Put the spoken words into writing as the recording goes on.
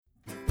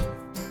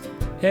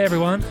Hey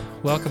everyone,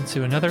 welcome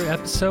to another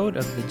episode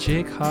of the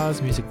Jake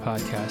Haas Music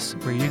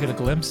Podcast, where you get a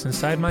glimpse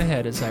inside my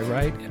head as I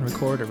write and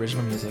record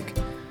original music.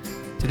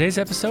 Today's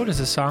episode is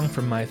a song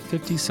from my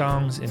 50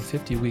 Songs in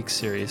 50 Weeks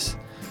series.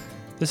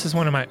 This is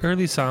one of my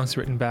early songs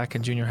written back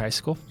in junior high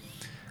school.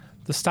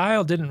 The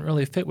style didn't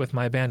really fit with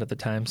my band at the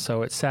time,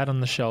 so it sat on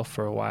the shelf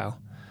for a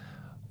while.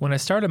 When I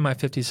started my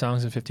 50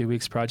 Songs in 50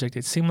 Weeks project,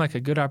 it seemed like a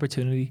good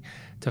opportunity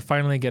to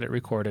finally get it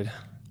recorded.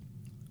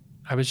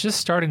 I was just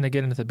starting to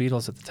get into the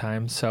Beatles at the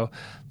time, so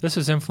this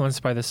was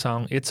influenced by the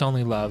song It's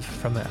Only Love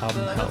from the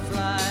album Help.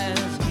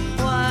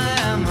 Why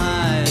am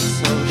I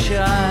so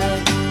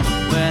shy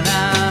when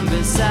I'm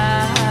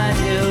beside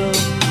you?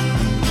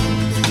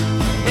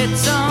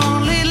 It's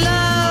only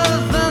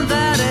love and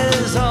that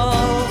is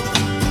all.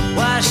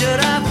 Why should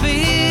I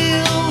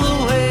feel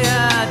the way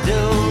I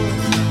do?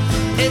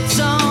 It's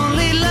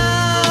only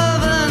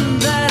love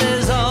and that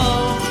is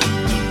all.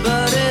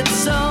 But it's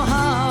so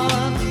hard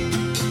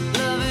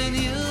loving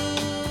you.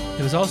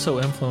 It was also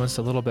influenced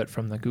a little bit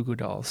from the Goo Goo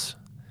Dolls.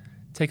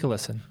 Take a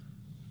listen.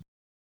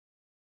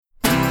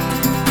 The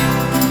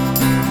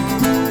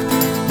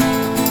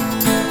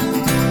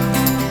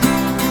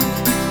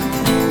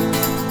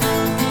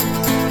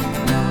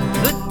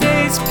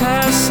days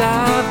pass,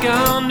 I've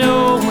gone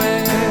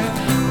nowhere.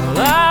 Well,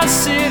 I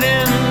sit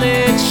and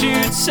let you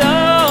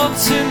talk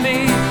to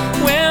me.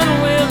 When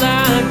will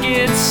I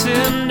get to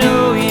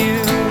know you?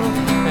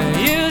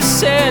 You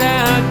said,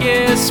 I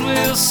guess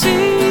we'll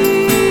see.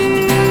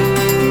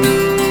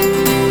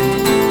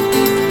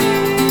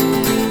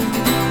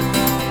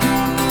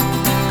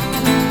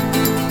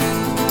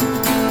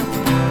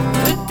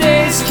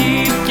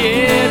 Keep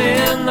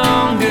getting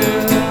longer.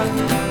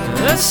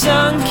 The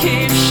sun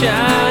keeps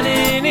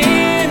shining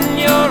in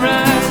your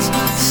eyes.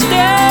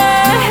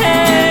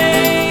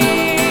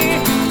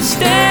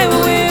 Stay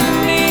with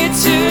me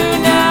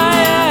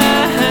tonight.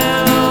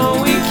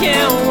 We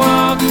can't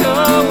walk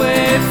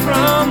away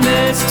from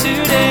this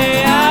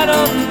today. I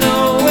don't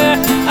know where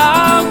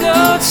I'll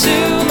go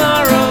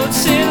tomorrow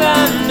till I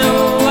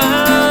know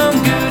I'm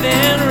good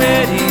and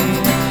ready.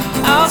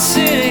 I'll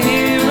sit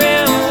here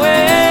and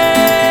wait.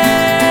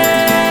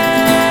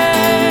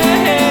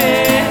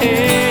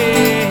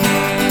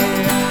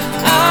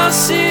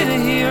 Sit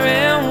here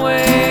and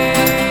wait.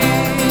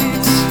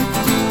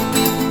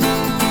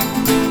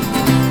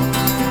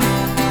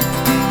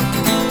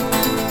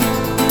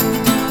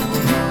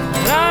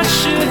 I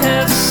should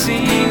have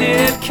seen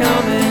it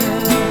coming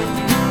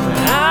when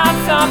I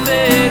thought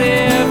that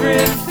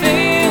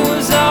everything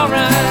was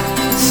alright.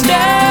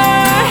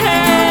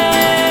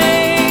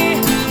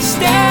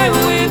 Stay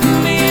with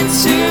me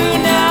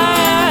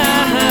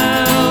tonight.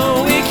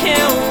 We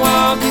can't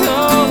walk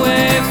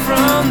away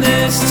from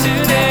this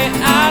today.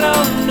 I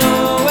don't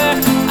know where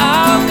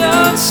I'll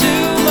go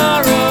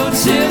tomorrow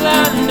till I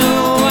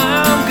know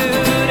I'm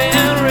good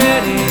and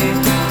ready.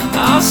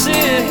 I'll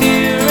sit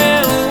here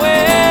and wait.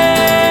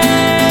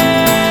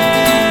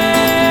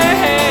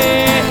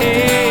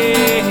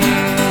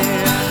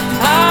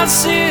 I'll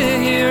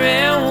sit here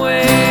and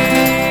wait.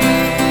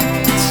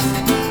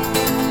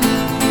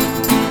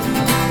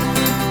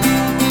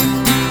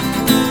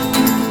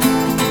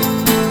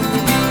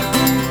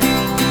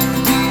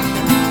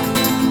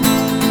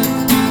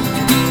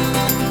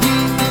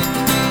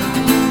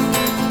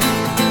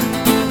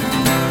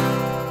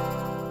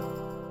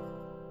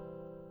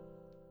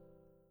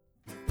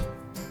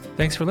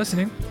 Thanks for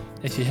listening.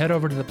 If you head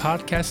over to the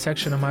podcast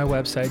section of my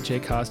website,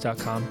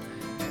 jakehaas.com,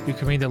 you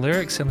can read the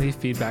lyrics and leave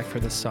feedback for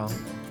this song.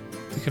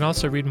 You can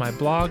also read my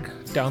blog,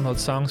 download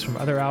songs from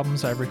other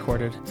albums I've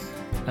recorded,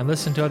 and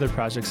listen to other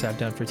projects I've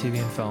done for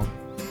TV and film.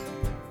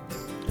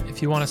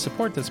 If you want to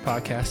support this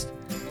podcast,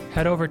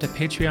 head over to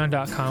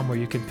patreon.com where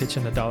you can pitch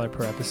in $1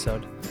 per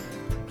episode.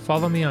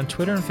 Follow me on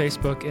Twitter and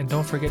Facebook, and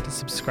don't forget to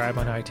subscribe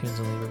on iTunes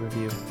and leave a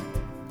review.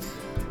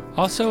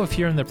 Also, if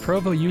you're in the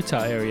Provo,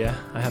 Utah area,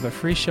 I have a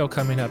free show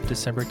coming up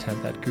December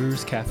 10th at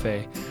Guru's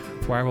Cafe,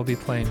 where I will be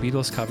playing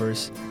Beatles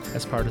covers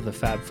as part of the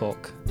Fab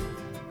Folk.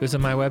 Visit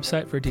my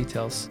website for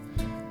details.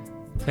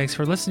 Thanks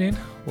for listening.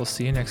 We'll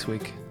see you next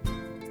week.